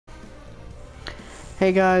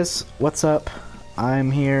Hey guys, what's up? I'm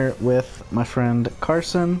here with my friend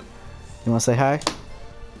Carson. You want to say hi?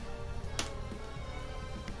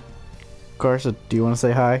 Carson, do you want to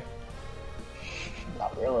say hi?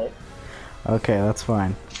 Not really. Okay, that's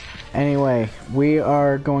fine. Anyway, we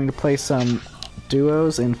are going to play some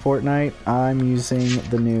duos in Fortnite. I'm using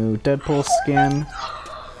the new Deadpool skin.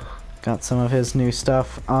 Got some of his new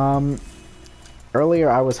stuff. Earlier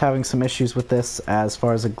I was having some issues with this as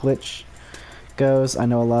far as a glitch goes. I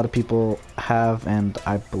know a lot of people have, and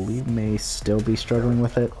I believe may still be struggling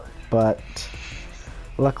with it, but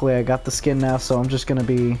luckily I got the skin now, so I'm just gonna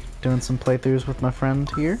be doing some playthroughs with my friend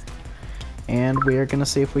here, and we are gonna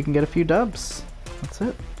see if we can get a few dubs. That's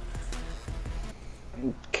it.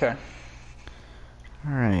 Okay.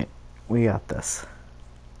 Alright, we got this.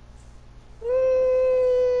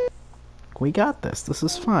 We got this. This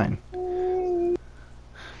is fine.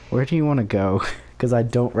 Where do you want to go? Because I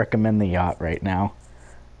don't recommend the yacht right now.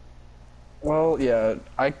 Well, yeah,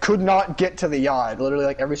 I could not get to the yacht. Literally,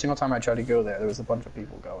 like, every single time I tried to go there, there was a bunch of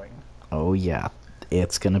people going. Oh yeah,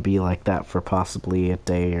 it's gonna be like that for possibly a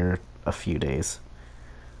day or a few days.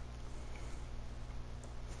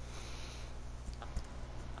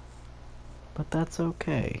 But that's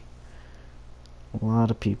okay. A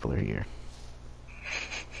lot of people are here.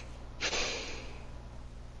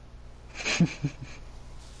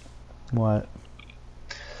 What?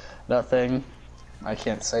 Nothing. I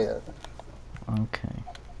can't say it. Okay.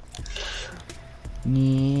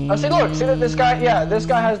 Yeah. Oh, see, look, see that this guy, yeah, this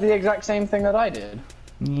guy has the exact same thing that I did.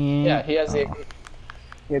 Yeah, he has he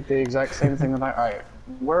had the exact same thing that alright,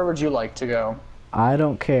 where would you like to go? I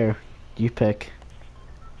don't care. You pick.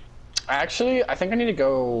 Actually, I think I need to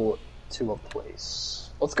go to a place.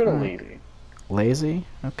 Let's go to Lazy. Lazy?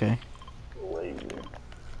 Okay. Lazy.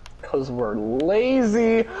 Because we're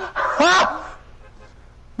lazy. Ha!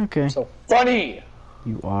 Okay. So funny!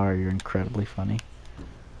 You are. You're incredibly funny.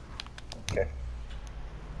 Okay.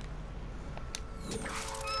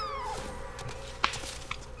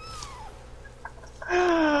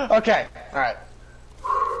 Okay, alright.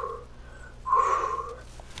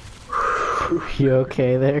 You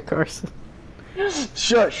okay there, Carson?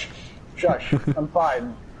 Shush! Shush. I'm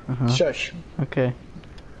fine. Shush. Okay.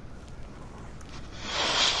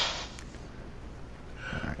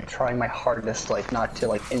 I'm trying my hardest, like, not to,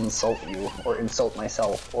 like, insult you, or insult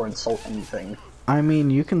myself, or insult anything. I mean,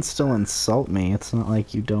 you can still insult me. It's not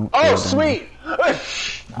like you don't. Oh, sweet!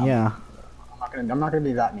 Yeah. I'm not gonna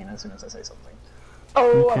be that mean as soon as I say something.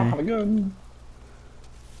 Oh, Okay. I don't have a gun.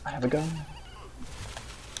 I have a gun.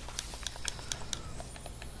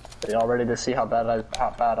 Are y'all ready to see how bad I is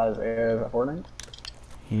at Fortnite?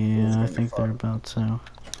 Yeah, I think they're about to.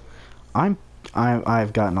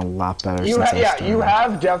 I've gotten a lot better You since I started. you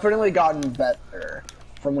have definitely gotten better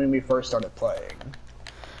from when we first started playing.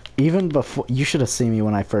 Even before, you should have seen me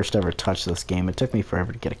when I first ever touched this game. It took me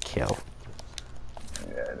forever to get a kill.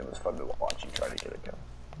 Yeah, and it was fun to watch you try to get a kill.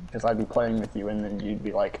 Because I'd be playing with you, and then you'd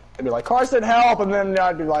be like, Carson, help! And then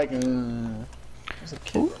I'd be like, There's a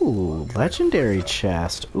kid. Ooh, legendary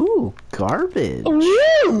chest. Ooh, garbage.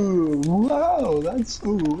 Ooh, wow, that's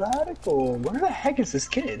radical. Where the heck is this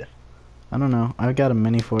kid? I don't know. I've got a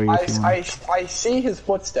mini for you if you want. I see his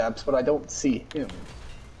footsteps, but I don't see him.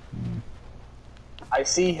 I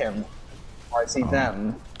see him. Or I see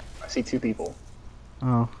them. I see two people.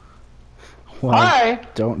 Oh. Well, Hi!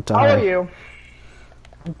 don't die. How are you?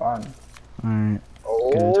 I'm fine. Alright.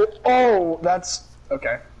 Oh, Good. oh, that's...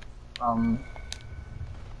 Okay.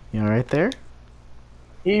 You alright there?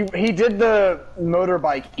 He did the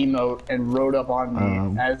motorbike emote and rode up on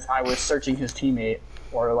me as I was searching his teammate,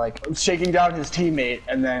 or like shaking down his teammate,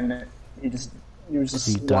 and then he was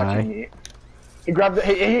just watching me. He grabbed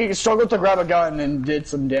he struggled to grab a gun and did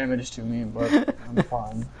some damage to me, but I'm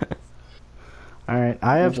fine. Alright,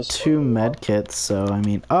 I have two med kits, so I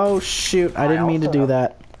mean, oh shoot, I didn't mean to do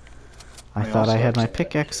that. I thought I had my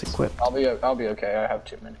pickaxe equipped. I'll be okay. I have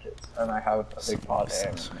two medkits, and I have a big pot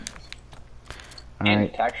and an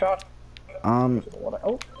attack shot.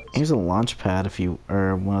 Oh, here's a launch pad if you,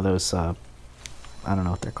 or one of those, I don't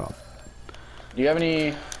know what they're called. Do you have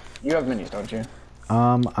any? You have minis, don't you?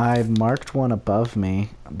 I marked one above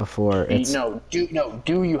me before. Do you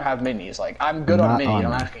have minis? Like, I'm good on minis.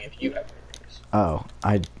 I'm asking if you have minis. Oh,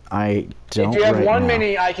 I don't. If you have right one now.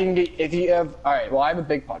 mini, I can get. If you have, all right. Well, I have a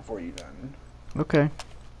big pot for you then. Okay.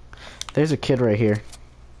 There's a kid right here.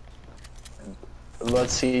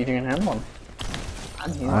 Let's see if you can handle him.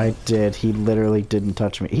 I did. He literally didn't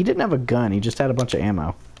touch me. He didn't have a gun. He just had a bunch of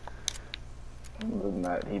ammo. Other than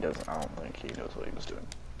that, he doesn't. I don't think he knows what he was doing.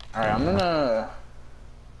 All right, I'm gonna.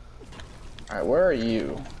 All right, where are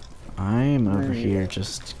you? I'm over here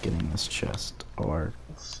just getting this chest, or...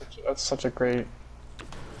 That's such a great...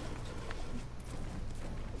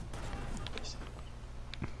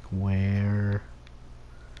 Where...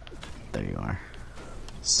 There you are.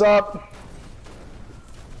 Sup?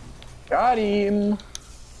 Got him!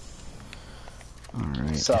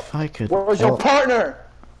 Alright, Sup? if I could... Where's your partner?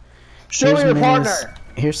 Show me your partner!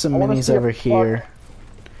 Here's some minis over here.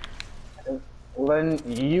 Well then,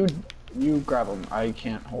 you grab them. I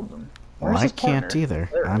can't hold them. Well, I can't either.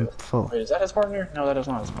 I'm full. Wait, is that his partner? No, that is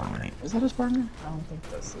not his partner. Is that his partner? I don't think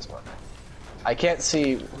that's his partner. I can't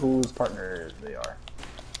see whose partner they are.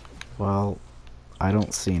 Well, I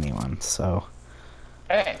don't see anyone, so...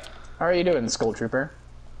 Hey, how are you doing, Skull Trooper?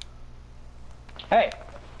 Hey,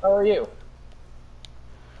 how are you?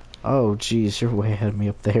 Oh, geez, you're way ahead of me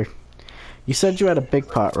up there. You said you had a big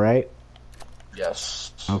pot, right?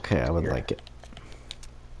 Yes. Okay, I would like it.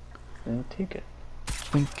 Then take it.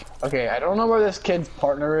 Wink. Okay, I don't know where this kid's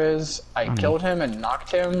partner is. I killed him and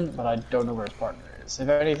knocked him, but I don't know where his partner is. If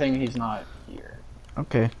anything, he's not here.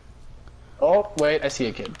 Okay. Oh, wait, I see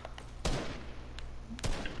a kid.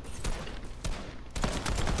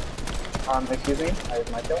 Excuse me, I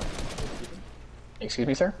have my kill. Excuse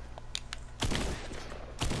me, sir.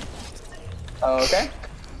 Okay.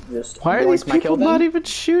 Why are these people not even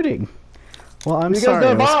shooting? Well, I'm because sorry,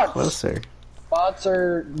 I was bots. closer. Bots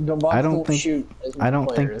are the bots I don't don't think, shoot as many I don't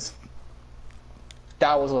players. think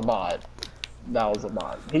that was a bot. That was a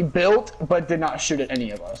bot. He built but did not shoot at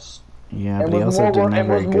any of us. Yeah, but he also didn't have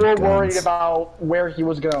very good more guns. worried about where he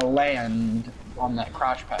was gonna land on that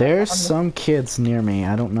crash pad. There's some kids near me.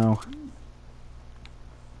 I don't know.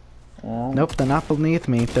 Nope, they're not beneath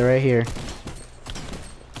me. They're right here.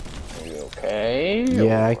 Are you okay?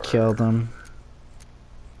 Yeah, I killed them.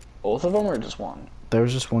 Both of them or just one? There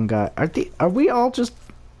was just one guy. Are we all just...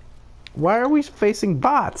 Why are we facing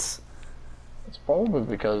bots? It's probably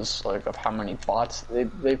because like of how many bots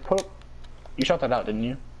they put. You shot that out, didn't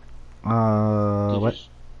you? What?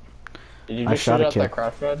 Did you just shoot out that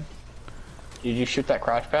crash pad? Did you shoot that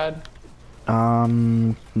crash pad?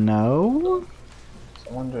 No.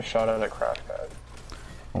 Someone just shot at a crash pad.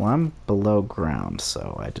 Well, I'm below ground,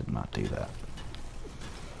 so I did not do that.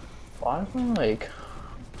 Why am I like...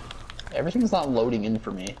 Everything's not loading in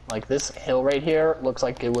for me. Like, this hill right here looks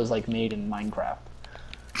like it was, like, made in Minecraft.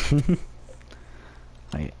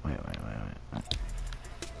 Wait.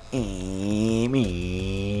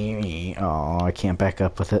 Oh, I can't back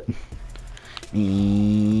up with it.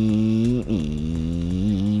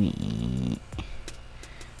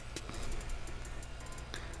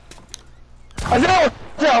 I know!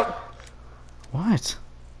 Watch out! What?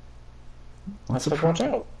 What's the watch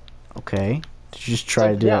problem? out. Okay. Did you just try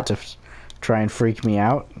to do that to try and freak me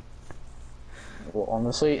out? Well,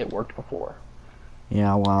 honestly, it worked before.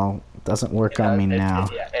 Yeah, well, it doesn't work on me now.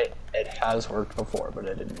 It has worked before, but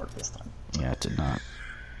it didn't work this time. Yeah, it did not.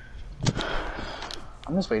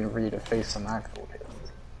 I'm just waiting for you to face some actual kids.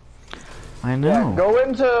 I know. Yeah, go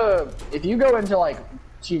into... If you go into, like,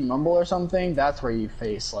 Team Rumble or something, that's where you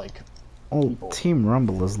face, like, people. Team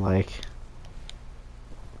Rumble is, like...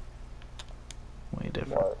 way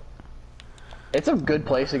different. What? It's a good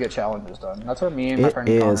place to get challenges done. That's where me and my friend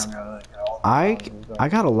Connor are gonna get all the challenges done. I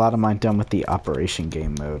got a lot of mine done with the Operation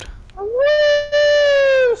Game mode.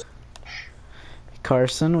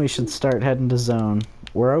 Carson, we should start heading to zone.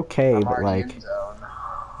 We're okay, but like...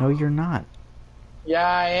 No, you're not. Yeah,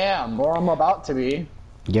 I am. Or I'm about to be.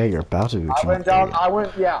 Yeah, you're about to be. I went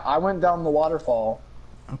down the waterfall.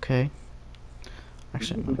 Okay.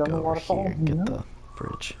 Actually, I'm gonna go over here and get the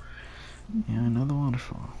bridge. Yeah, I know the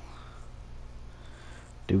waterfall.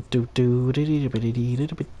 Alright,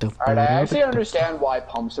 I actually understand why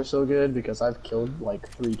pumps are so good, because I've killed like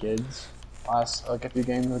 3 kids last like a few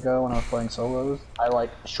games ago when I was playing solos. I like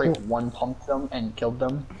straight one pumped them and killed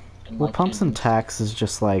them. And, well, pumps and tacks is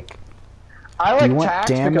just like... I like do you want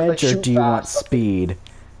damage or do you want fast. speed?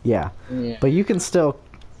 Yeah. But you can still,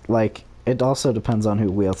 like, it also depends on who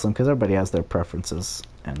wields them, because everybody has their preferences,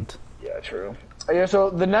 and... Yeah, true. Yeah, so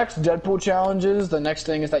the next Deadpool challenges, the next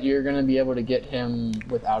thing is that you're gonna be able to get him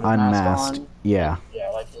without a mask on. Yeah. Yeah,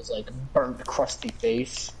 like his like burnt, crusty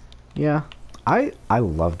face. Yeah. I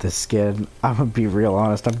love this skin. I'm gonna be real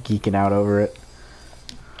honest, I'm geeking out over it.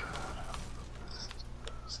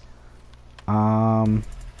 I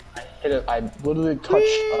hit it. I literally touched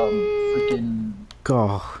freaking.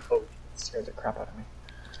 Oh. Oh, it scared the crap out of me.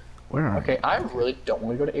 Where are Okay, I really don't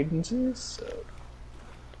want to go to agencies, so.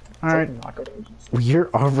 Alright.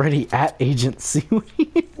 You're already at agency.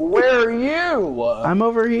 Where are you? I'm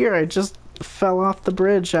over here. I just fell off the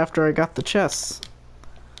bridge after I got the chests.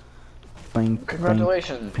 Blink.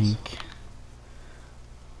 Congratulations. Blink.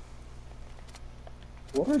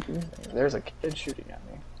 What are you doing? There's a kid shooting at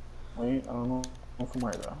me. Wait, I don't know from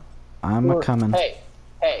where though. I'm a coming.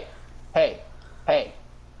 Hey,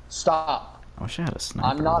 stop. I wish I had a sniper.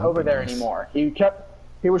 I'm not That'd over be there nice. anymore. He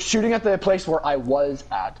was shooting at the place where I was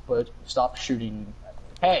at, but stop shooting at me.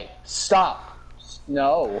 Hey, stop.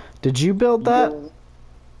 No. Did you build that?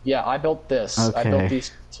 Yeah, I built this. Okay. I built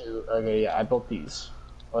these two. Okay, yeah, I built these.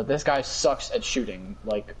 But this guy sucks at shooting,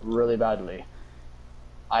 like, really badly.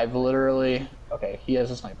 I've literally... Okay, he has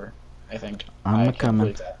a sniper, I think. I'm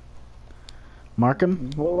coming. Mark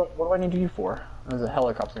him. What do I need you for? There's a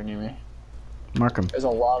helicopter near me. Mark him. There's a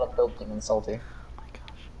lot of building in Salty. Oh my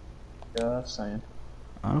gosh. Just saying.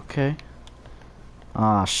 Okay.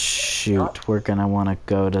 Ah, shoot. We're gonna want to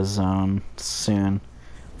go to zone soon.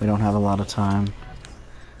 We don't have a lot of time.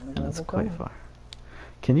 And it's quite far.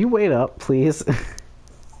 Can you wait up, please?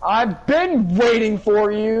 I've been waiting for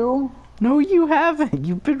you! No, you haven't.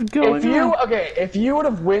 You've been going on. Okay, if you would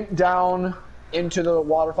have went down into the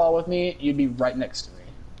waterfall with me, you'd be right next to me.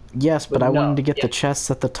 Yes, but I no. wanted to get the chests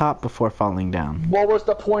at the top before falling down. What was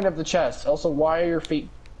the point of the chest? Also, why are your feet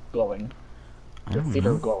glowing? Your feet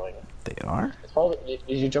are glowing. They are? It's probably,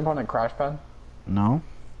 did you jump on a crash pad? No.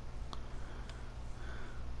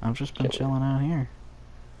 I've just been chilling out here.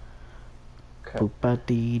 Okay.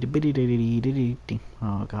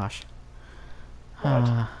 Oh gosh.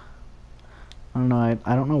 I don't know.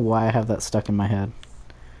 I don't know why I have that stuck in my head.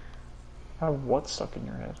 Have what stuck in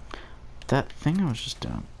your head? That thing I was just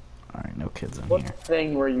doing. Alright, no kids in What here.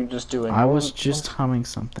 thing were you just doing? I was just humming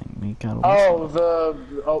something. We gotta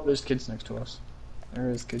Oh, there's kids next to us. There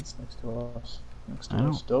is kids next to us.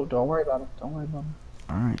 Don't worry about it. Don't worry about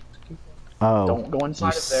it. Alright. Oh. Don't go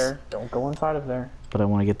inside of there. Don't go inside of there. But I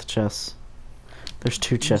want to get the chests. There's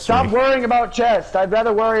 2 chests. Stop right worrying about chests. I'd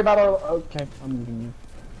rather worry about our... Okay, I'm moving you.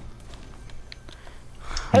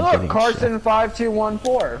 Hey look,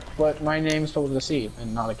 Carson5214, but my name's spelled with a C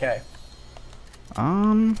and not a K.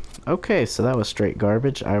 Okay, so that was straight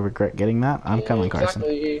garbage. I regret getting that. I'm coming, Carson.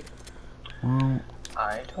 Well,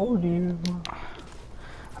 I told you.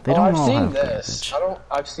 They don't I've all seen have this. garbage.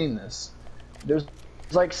 I've seen this. There's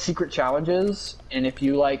like secret challenges, and if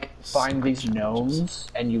you like find these gnomes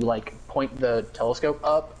and you like point the telescope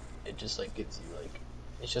up, it just like gets you like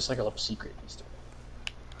it's just like a little secret Easter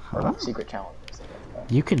egg. Or not secret challenge.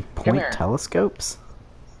 You can point telescopes?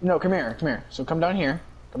 No, come here. So come down here.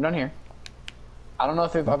 I don't know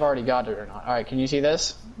if I've already got it or not. Alright, can you see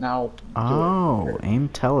this? Now, oh, aim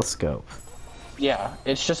telescope. Yeah,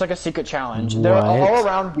 it's just like a secret challenge. They're all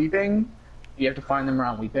around Weeping. You have to find them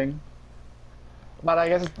around Weeping. But I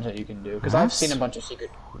guess it's what you can do, because I've seen a bunch of secret...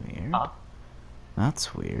 Weird.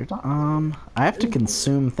 That's weird. I have to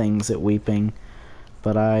consume things at Weeping,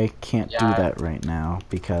 but I can't do that right now,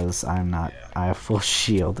 because I'm not... I have full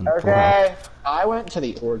shield and full health. I went to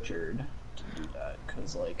the orchard to do that,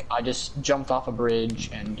 because, like, I just jumped off a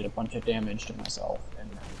bridge and did a bunch of damage to myself, and...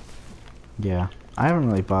 Yeah, I haven't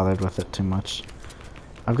really bothered with it too much.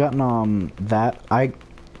 I've gotten, that... I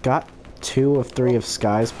got 2 of 3 of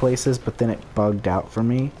Sky's places, but then it bugged out for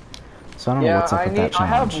me. So I don't know what's up with that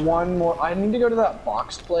challenge. I have one more. I need to go to that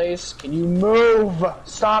boxed place. Can you move?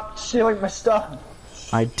 Stop stealing my stuff.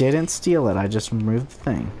 I didn't steal it. I just removed the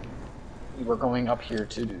thing. We were going up here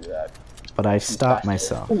to do that. But I stopped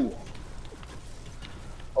myself. Ooh.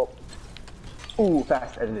 Oh. Ooh,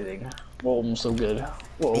 fast editing. Whoa, I'm so good.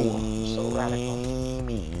 Whoa, I'm so radical.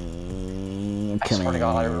 I swear to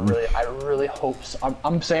God, I really hope.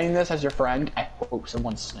 I'm saying this as your friend. I hope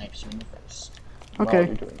someone snipes you in the face.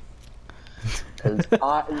 Okay. Because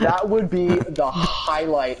that would be the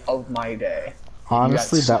highlight of my day.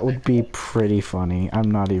 Honestly, that would be pretty funny. I'm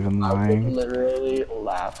not even lying. I would literally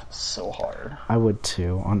laugh so hard. I would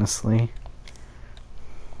too, honestly.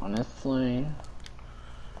 Honestly.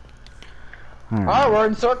 Alright, we're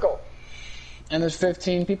in circle. And there's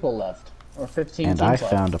 15 people left. Or 15 and teams I left.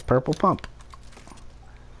 found a purple pump.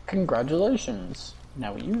 Congratulations.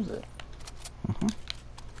 Now we use it.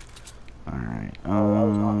 Alright,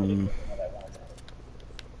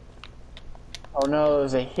 Oh no,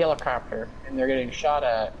 there's a helicopter, and they're getting shot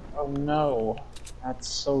at. Oh no. That's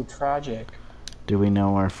so tragic. Do we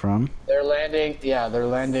know where from? They're landing, they're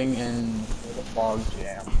landing in the fog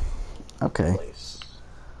jam. Okay. Place.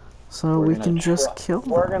 So we can just kill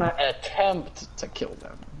them. We're gonna attempt to kill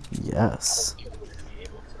them. Yes.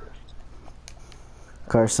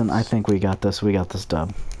 Carson, I think we got this. We got this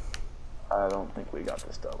dub. I don't think we got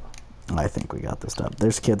this dub. I think we got this dub.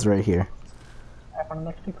 There's kids right here. I found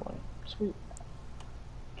enough people. Sweet.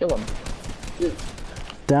 Kill them. Dude.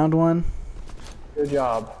 Downed one. Good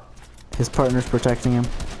job. His partner's protecting him.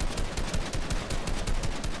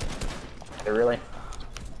 Hey, really?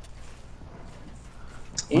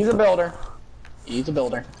 He's a builder. He's a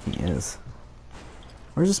builder. He is.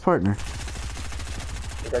 Where's his partner?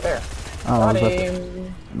 He's right there. Oh, Got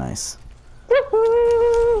him. Nice.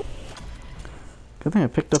 Good thing I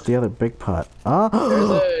picked up the other big pot.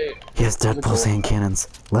 Oh! He has Deadpool's hand cannons.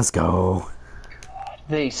 Let's go.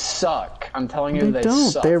 They suck. I'm telling you, they don't.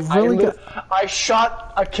 suck. They're really good. I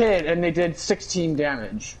shot a kid and they did 16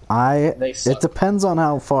 damage. They suck. It depends on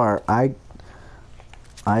how far.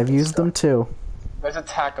 I've used them too. There's a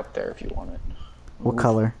tack up there if you want it. What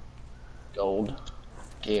color? Gold.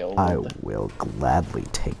 Gold. I will gladly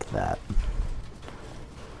take that.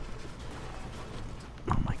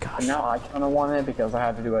 Oh my gosh. And now I kind of want it because I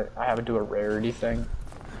have to do a rarity thing.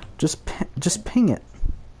 Just ping it.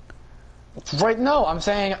 Right? No, I'm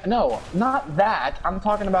saying no, not that. I'm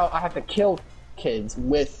talking about I have to kill kids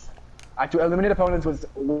with. I have to eliminate opponents with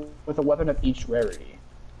a weapon of each rarity.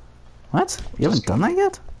 What? You haven't done that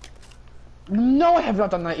yet? No, I have not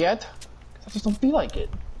done that yet. I just don't feel like it.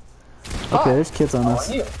 Okay, there's kids on us.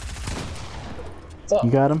 What's up?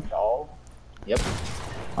 You got him? Oh. Yep.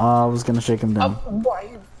 I was gonna shake him down.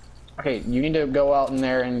 Why? Okay, you need to go out in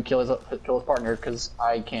there and kill his partner because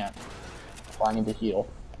I can't. So I need to heal.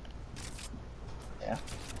 Yeah.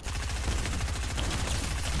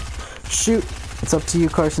 Shoot! It's up to you,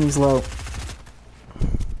 Carson. He's low.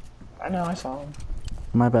 I know. I saw him.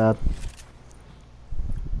 My bad.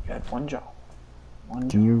 You had one job. One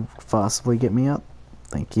job. Can you possibly get me up?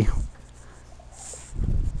 Thank you.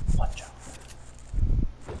 One job.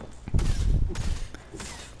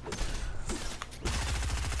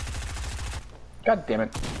 God damn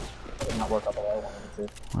it. That did not work out the way I wanted it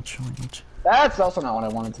to. Watch. That's also not what I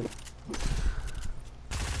wanted to.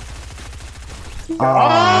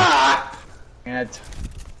 And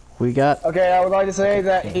we got. okay, I would like to say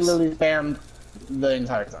that he literally spammed the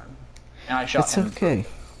entire time. And I shot him. It's okay.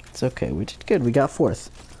 It's okay. We did good. We got 4th.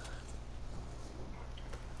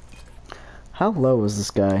 How low was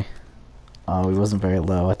this guy? Oh, he wasn't very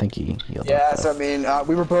low. I think he healed up. Yes, I mean,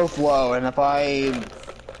 we were both low, and if I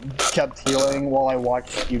kept healing while I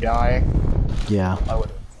watched you die, yeah, I would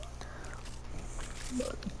have.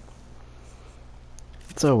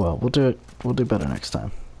 So well, we'll do it. We'll do better next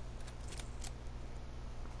time.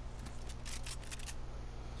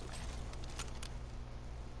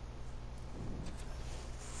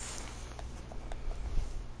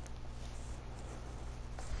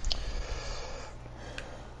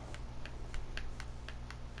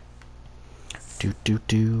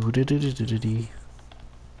 Do.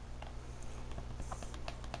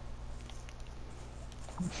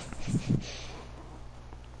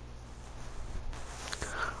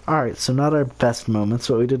 Alright, so not our best moments,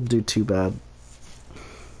 but we didn't do too bad.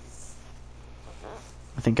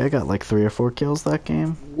 I think I got like 3 or 4 kills that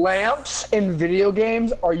game. Lamps in video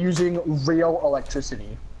games are using real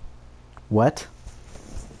electricity. What?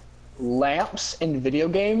 Lamps in video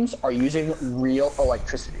games are using real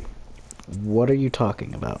electricity. What are you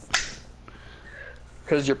talking about?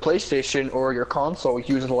 Because your PlayStation or your console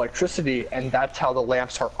uses electricity, and that's how the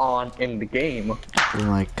lamps are on in the game.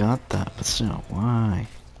 Well, I got that, but still, why?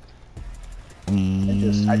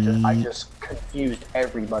 I just confused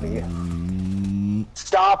everybody.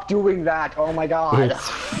 Stop doing that! Oh my god! It's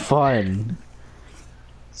fun.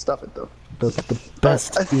 Stop it though. That's the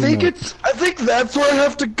best. I think that's where I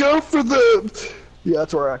have to go for the. Yeah,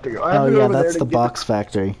 that's where I have to go. Oh yeah, that's the box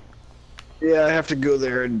factory. Yeah, I have to go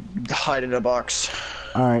there and hide in a box.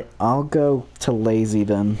 Alright, I'll go to Lazy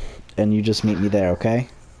then, and you just meet me there, okay?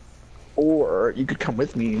 Or you could come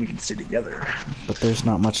with me and we can stay together. But there's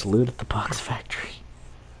not much loot at the box factory.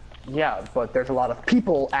 Yeah, but there's a lot of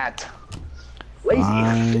people at Lazy,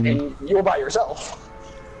 Fine. and you're by yourself.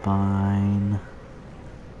 Fine.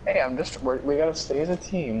 Hey, we gotta stay as a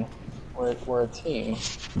team. We're a team.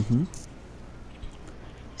 Mm-hmm.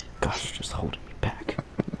 Gosh, you're just holding me back.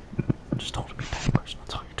 Just holding me back, person.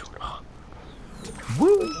 That's all you're doing.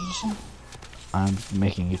 Woo! I'm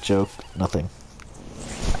making a joke. Nothing.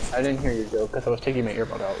 I didn't hear your joke because I was taking my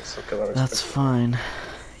earbud out. So that's fine.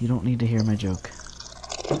 You don't need to hear my joke.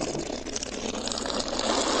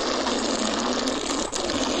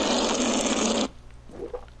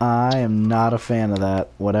 I am not a fan of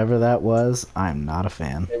that. Whatever that was, I'm not a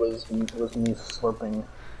fan. It was me slurping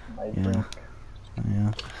my drink.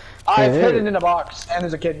 Yeah. I've hidden in a box, and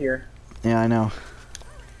there's a kid here. Yeah, I know.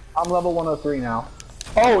 I'm level 103 now.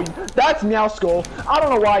 Oh, that's Meow Skull. I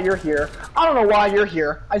don't know why you're here. I don't know why you're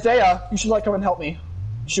here. Isaiah, you should like come and help me.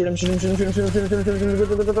 Shoot him, shoot him, shoot him, shoot him, shoot him, shoot him, shoot him,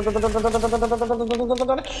 shoot him, shoot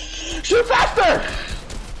him, shoot faster!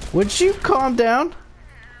 Would you calm down?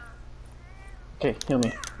 Okay, heal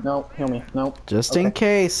me. No, heal me. No. Just in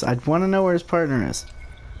case. I'd want to know where his partner is.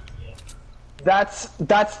 That's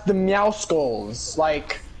the meow skulls.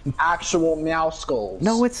 Like, actual meow skulls.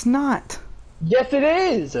 No, it's not. Yes, it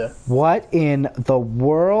is! What in the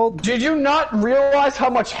world? Did you not realize how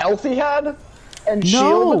much health he had? And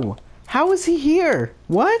shield? No! How is he here?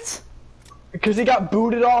 What? Because he got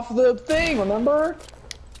booted off the thing, remember?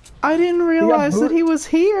 I didn't realize that he was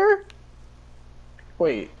here.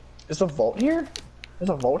 Wait, is the vault here?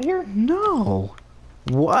 There's a vault here? No.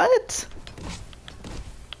 What?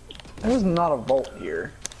 There's not a vault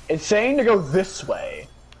here. It's saying to go this way.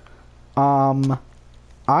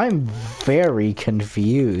 I'm very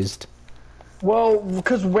confused. Well,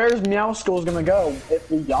 because where's Meow Skull gonna go if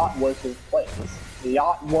the yacht was his place? The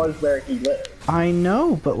yacht was where he lived. I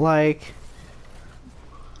know, but like...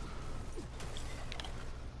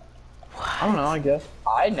 I don't know, I guess.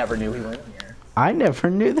 I never knew he went in here. I never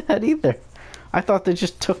knew that either. I thought they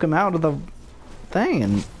just took him out of the thing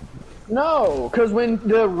and... No, because when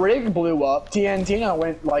the rig blew up, TNT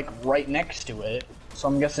went like right next to it. So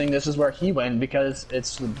I'm guessing this is where he went because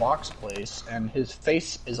it's the box place and his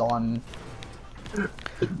face is on.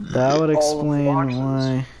 That would explain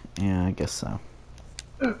why. Yeah, I guess so.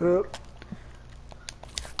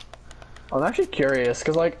 I'm actually curious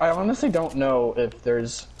because, like, I honestly don't know if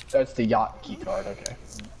there's. That's the yacht key card. Okay.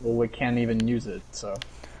 Well, we can't even use it, so.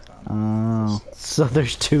 Oh, so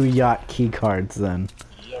there's 2 yacht key cards then.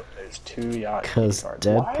 Yep, there's 2 yacht key Because cards.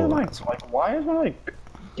 Deadpool has one. Why is my like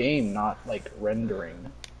game not like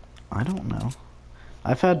rendering? I don't know.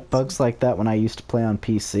 I've had bugs like that when I used to play on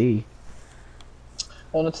PC.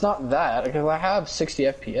 Well, it's not that because I have 60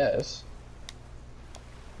 FPS,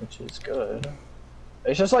 which is good.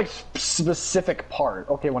 It's just like specific part.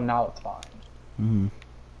 Okay, well now it's fine. Mm-hmm.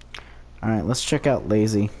 All right, let's check out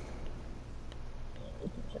Lazy.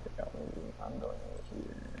 I'm going over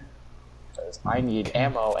here. Because I need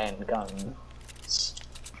ammo and guns.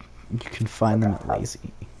 You can find them at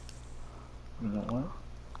Lazy. You know what?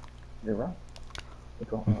 You're right. You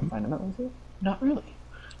go home and find them at Lazy? Not really.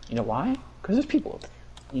 You know why? Because there's people over there.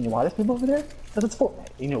 You know why there's people over there? Because it's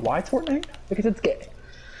Fortnite. You know why it's Fortnite? Because it's gay.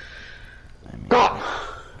 I mean, Gone!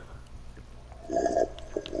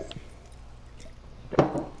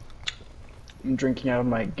 I'm drinking out of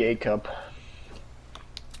my gay cup.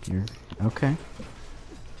 you're okay.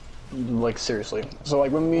 Like, seriously. So,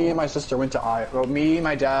 like, when me and my sister went to Iowa, well, me and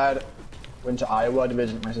my dad went to Iowa to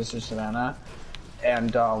visit my sister Savannah,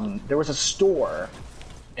 and there was a store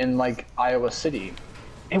in, like, Iowa City.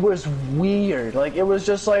 It was weird. Like, it was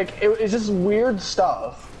just, like, it was just weird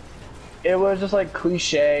stuff. It was just, like,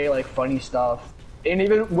 cliche, like, funny stuff. And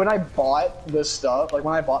even when I bought the stuff, like,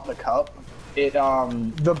 when I bought the cup, it,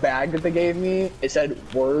 the bag that they gave me, it said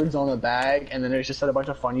words on the bag, and then it just said a bunch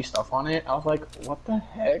of funny stuff on it. I was like, what the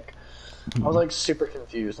heck? I was, like, super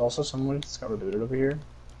confused. Also, someone just got rebooted over here.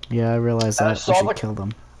 Yeah, I realized that. We should kill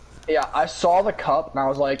them. Yeah, I saw the cup, and I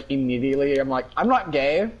was like, immediately, I'm like, I'm not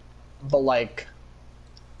gay, but, like...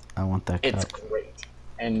 I want that cup. It's great.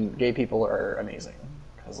 And gay people are amazing.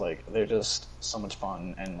 Because, like, they're just so much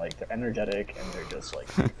fun, and, like, they're energetic, and they're just, like,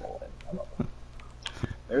 people, and I love them.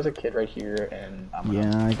 There's a kid right here, and I'm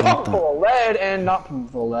gonna pump full of lead, and not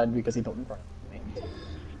pump full of lead, because he built in front of me.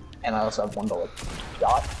 And I also have $1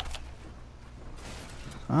 shot.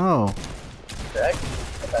 Oh. What the heck?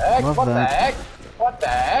 What the heck? Love What the that. heck? What the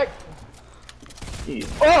heck? Jeez.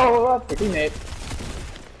 Oh, that's a teammate.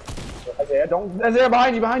 Isaiah, don't. Isaiah,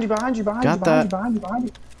 behind you, behind you, behind you, behind Got you, that. behind you, behind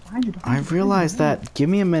you, behind you, behind you. I realized that. Give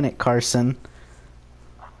me a minute, Carson.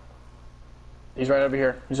 He's right over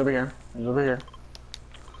here. He's over here. He's over here.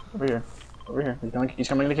 Over here. Over here. He's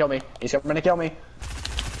coming to kill me. He's coming to kill me.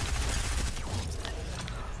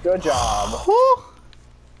 Good job.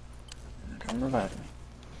 Come revive me.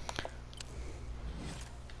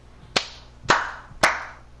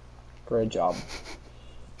 Great job.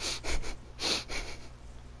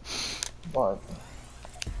 What?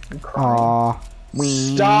 I'm crying. Aw.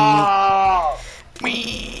 Stop!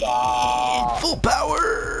 Wee. Stop! Full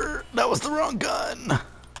power. That was the wrong gun. I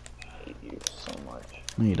hate you so much.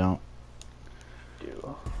 No, you don't.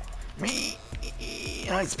 Do. Me.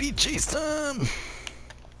 High speed chase them.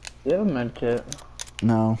 You have a med kit?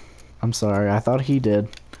 No. I'm sorry. I thought he did.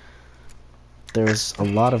 There's a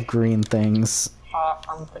lot of green things.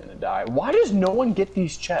 I'm finna die. Why does no one get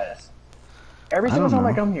these chests? Every single time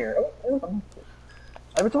I come here.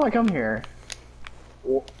 Every time I come here.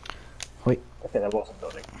 Oh. Wait. Okay, that wasn't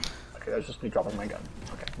building. Okay, that's just me dropping my gun.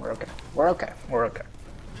 Okay, we're okay. We're okay. We're okay.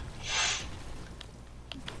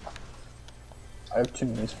 I have 2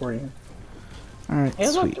 minutes for you. Alright, Hey,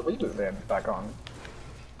 sweet. look, the reboot band back on.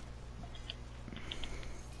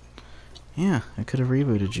 Yeah, I could have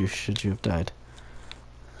rebooted you should you have died.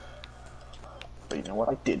 But you know what?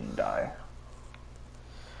 I didn't die.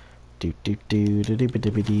 Do do do do do do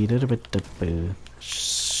do do do do do.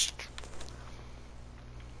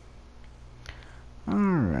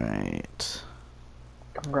 Alright.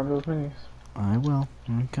 Come grab those minis. I will.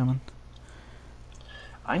 I'm coming.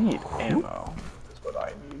 I need ammo. That's what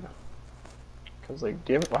I need. Cause like,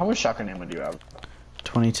 do you have, how much shotgun ammo do you have?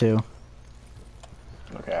 22.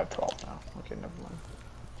 Okay, I have 12 now. Okay, never mind.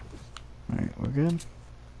 Alright, we're good.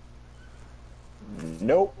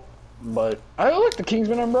 Nope. But I like the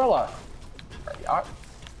Kingsman umbrella.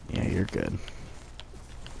 Yeah, you're good.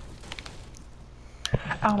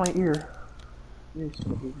 Ow, my ear. Do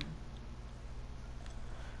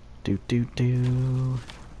do do.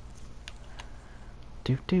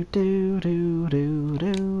 Do do do do do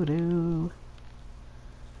do do.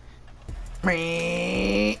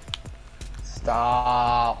 Me.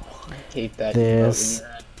 Stop. I hate that. This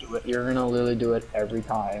You're gonna literally do it every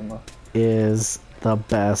time. is the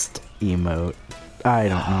best emote. I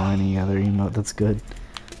don't know any other emote that's good.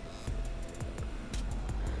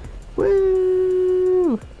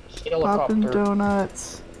 Woo! Poppin'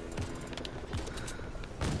 donuts.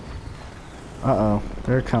 Uh-oh,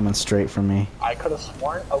 they're coming straight for me. I could have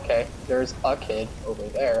sworn. Okay, there's a kid over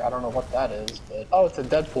there. I don't know what that is, but oh, it's a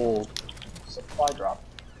Deadpool supply drop.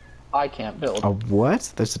 I can't build. A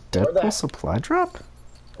what? There's a Deadpool supply drop?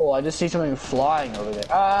 Oh, I just see something flying over there.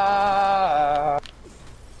 Ah!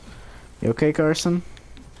 You okay, Carson?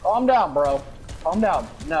 Calm down, bro. Calm down.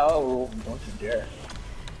 No, don't you dare.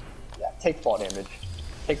 Yeah, take fall damage.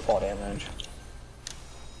 Take fall damage.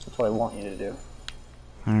 That's what I want you to do.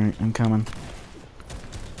 Alright, I'm coming.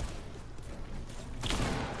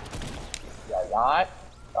 Yeah,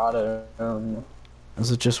 got him.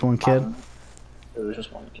 Is it just one kid? It was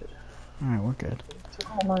just one kid. Alright, we're good.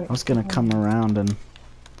 Oh, I was gonna come around and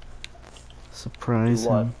surprise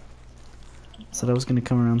him. Said I was gonna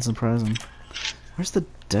come around and surprise him. Where's the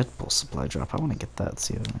Deadpool supply drop? I wanna get that,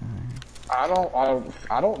 see if I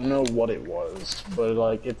don't know what it was, but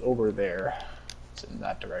like it's over there. It's in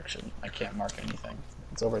that direction. I can't mark anything.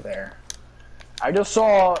 It's over there. I just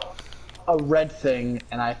saw a red thing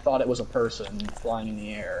and I thought it was a person flying in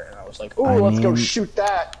the air and I was like, "Ooh, let's go shoot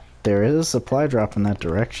that." There is a supply drop in that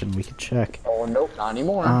direction. We could check. Oh, nope, not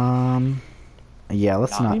anymore. Yeah,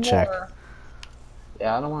 let's not check.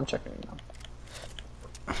 Yeah, I don't want to check anymore.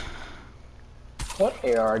 What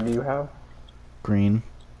AR do you have? Green.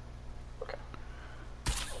 Okay.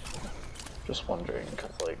 Just wondering,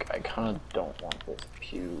 because, like, I kind of don't want this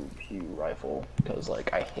pew rifle, because,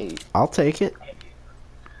 like, I hate... I'll take it.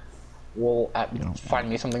 Well, find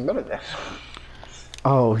me something better then.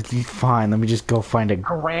 Oh, fine. Let me just go find a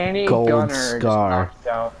Granny gold Gunner scar. Just knocked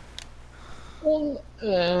out. Well,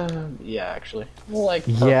 yeah, actually. Well, like,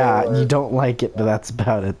 yeah, you don't like it, but that's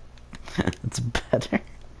about it. It's better.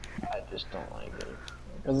 I just don't like it.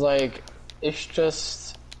 Because, like, it's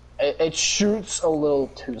just... It shoots a little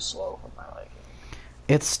too slow for my liking.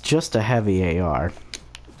 It's just a heavy AR.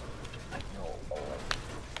 I know, but,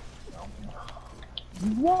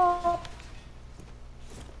 like... What?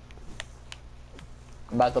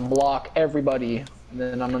 I'm about to block everybody, and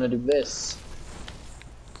then I'm gonna do this.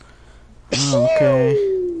 Oh, okay.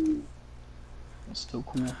 It's still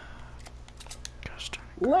cool. Gosh darn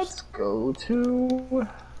it. Let's go to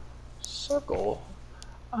circle.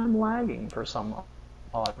 I'm lagging for some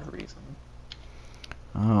odd reason.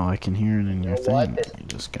 Oh, I can hear it in your thing. What? You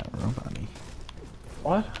just got robot-y.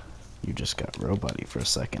 What? You just got robot-y for a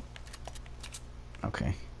second.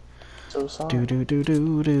 Okay. So sorry. Do do do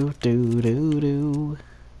do do do do do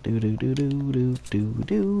do do do do do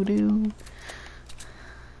do do.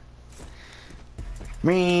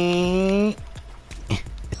 Me.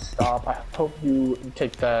 Stop. I hope you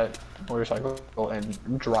take that motorcycle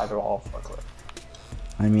and drive it off a cliff.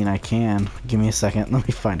 I mean, I can. Give me a second. Let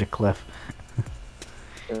me find a cliff.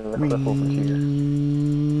 There's a cliff over here.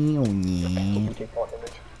 Oh, yeah. Take fall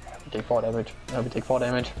damage. Take fall damage. No, take fall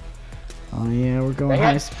damage. Oh yeah, we're going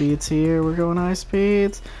high speeds here. We're going high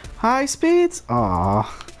speeds. High speeds. Aw.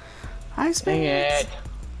 High speeds. Dang it.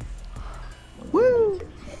 Woo.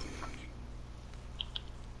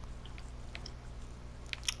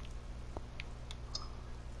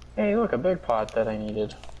 Hey, look, a big pot that I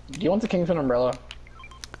needed. Do you want the Kingsman umbrella?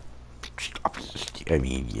 I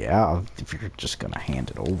mean, yeah, if you're just gonna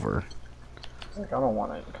hand it over. Like, I don't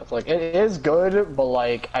want it, because, like, it is good, but,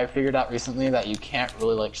 like, I figured out recently that you can't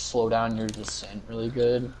really, like, slow down your descent really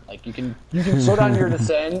good. Like, you can slow down your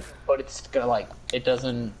descent, but it's gonna, like, it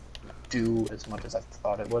doesn't do as much as I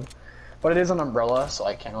thought it would. But it is an umbrella, so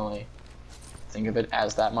I can't really think of it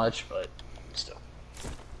as that much, but still.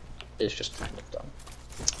 It's just kind of dumb.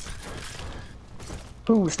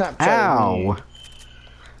 Ooh, Snapchat. Ow! Me.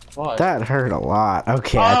 What? That hurt a lot.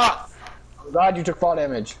 Okay. Ah! I'm glad you took fall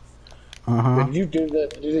damage. Uh-huh. Did you do the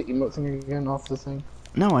emote thing again off the thing?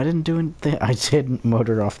 No, I didn't do anything. I didn't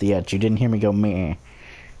motor off the edge. You didn't hear me go meh.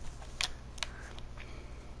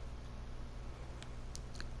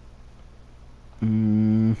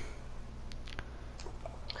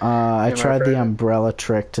 I tried the umbrella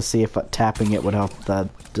trick to see if tapping it would help the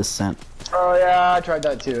descent. Oh yeah, I tried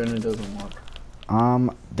that too, and it doesn't work.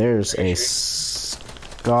 There's a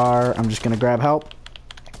scar. I'm just gonna grab help.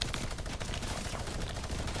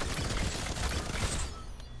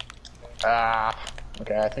 Ah,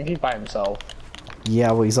 okay, I think he's by himself.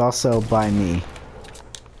 Yeah, well, he's also by me.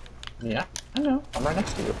 Yeah, I know. I'm right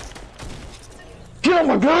next to you. Get on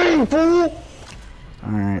my brain, fool!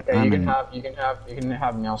 Alright, Okay, you can have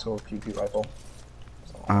Meowsco with pew rifle.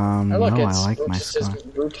 Oh, look, no, it's I like my scar.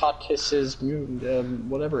 Brutatis's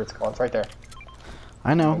whatever it's called. It's right there.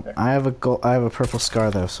 I know. Right there. I have a purple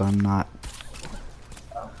scar though, so I'm not.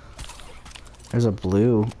 Oh. There's a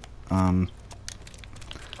blue. I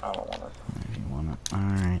don't want it. If you want it.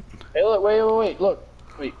 Alright. Hey, look! Wait! Look!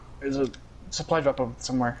 Wait! There's a supply drop over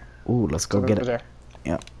somewhere. Ooh, let's go get it. There.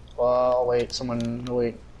 Yep. Well, wait.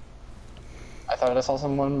 Wait. I thought I saw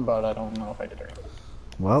someone, but I don't know if I did or not.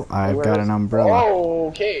 Well, I've got an umbrella. Oh,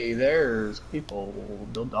 okay, there's people.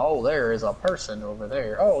 Oh, there is a person over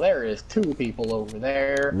there. Oh, there is 2 people over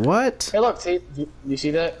there. What? Hey, look, see, you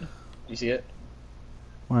see that? You see it?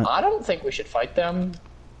 What? I don't think we should fight them.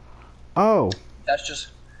 Oh. That's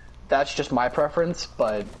just my preference,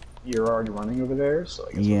 but you're already running over there, so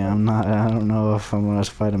I guess Yeah, I'm not. I don't know if I'm gonna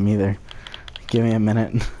fight them either. Give me a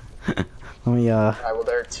minute. Let me. Alright, well,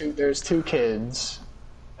 there's 2 kids,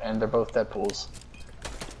 and they're both Deadpools.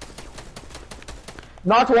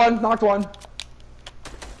 Knocked one. I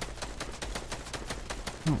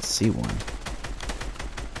don't see one.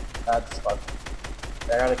 That's fun.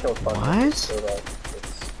 I gotta kill fun. What? So that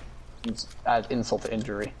it's add insult to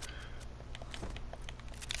injury.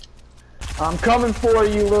 I'm coming for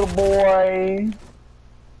you, little boy.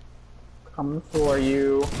 Coming for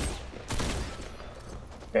you.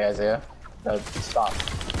 Okay, Isaiah. Stop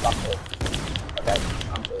it. Okay,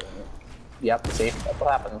 I'm doing it. Yep, see? That's what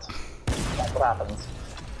happens.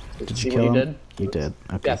 Did see you what kill you him? did? You did.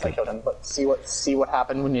 Okay. Yes, I killed him, but see what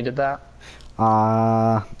happened when you did that?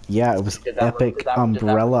 Yeah, it was epic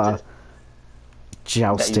umbrella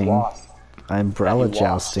jousting. Umbrella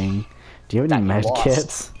jousting. Do you have any med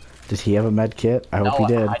kits? Did he have a med kit? I hope he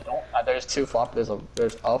did. I don't. There's 2 flop. There's a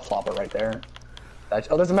flopper right there.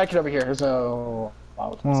 Oh, there's a med kit over here. There's a.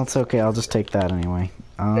 Well, it's okay. I'll just take that anyway.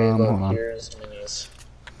 Okay, look, hold on. here's minis.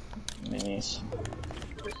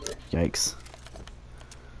 Yikes.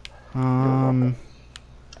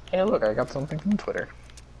 Hey, look, I got something from Twitter.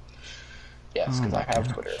 Yes, because I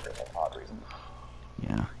have Twitter for some odd reason.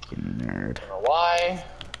 Yeah, you nerd. I don't know why.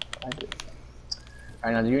 I do.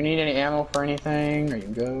 Alright, now, do you need any ammo for anything? Are you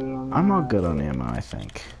good on that? I'm all good on ammo, I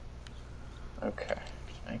think. Okay,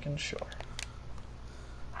 just making sure.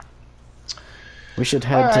 We should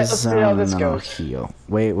head to see how this zone goes. heal.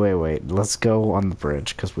 Wait. Let's go on the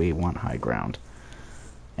bridge because we want high ground.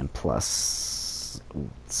 And plus,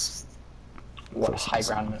 what high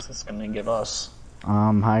ground is this gonna give us?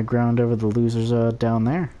 High ground over the losers down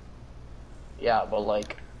there. Yeah, but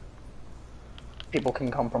like, people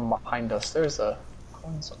can come from behind us. There's a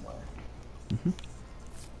coin somewhere.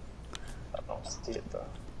 I don't see it though.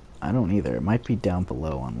 I don't either. It might be down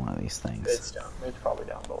below on one of these things. It's probably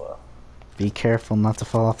down below. Be careful not to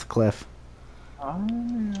fall off the cliff. I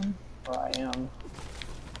am.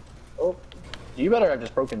 Oh, you better have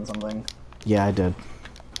just broken something. Yeah, I did.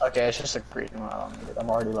 Okay, it's just a great. I'm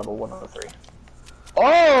already level 103.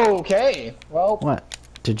 Oh, okay. Well. What?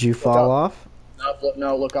 Did you fall off?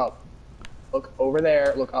 No, look up. Look over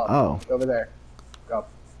there. Look up. Oh. Look over there. Look up.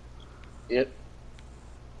 It.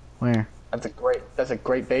 Where? That's a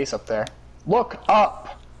great base up there. Look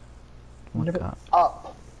up. Look up.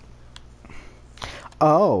 Up.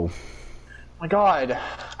 Oh. My God.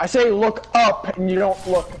 I say look up, and you don't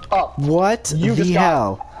look up. What the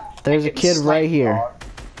hell? There's a kid right here. Dog.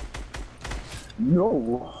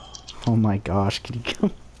 No. Oh my gosh, can you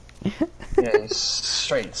come? Yeah, he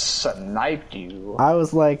straight sniped you. I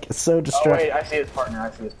was like so distracted. Oh wait, I see his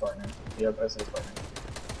partner. Yep, I see his partner.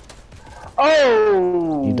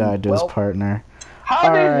 Oh! You died to his partner.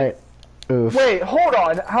 How did? Alright. Oof. Wait, hold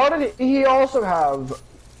on. How did he also have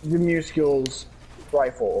the New Skills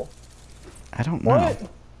rifle? I don't know. What?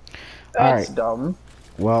 That's dumb.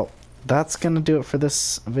 Well, that's going to do it for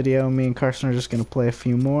this video. Me and Carson are just going to play a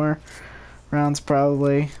few more rounds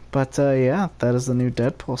probably. But yeah, that is the new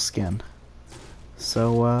Deadpool skin.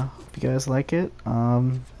 So if you guys like it,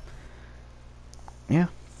 yeah,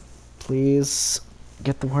 please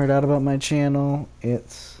get the word out about my channel.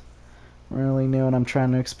 It's really new and I'm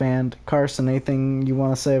trying to expand. Carson, anything you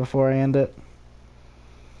want to say before I end it?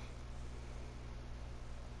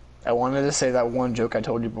 I wanted to say that one joke I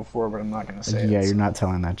told you before, but I'm not going to say it. Yeah, you're not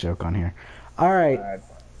telling that joke on here. Alright.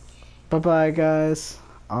 Bye-bye, guys.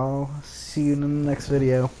 I'll see you in the next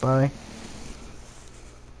video. Bye.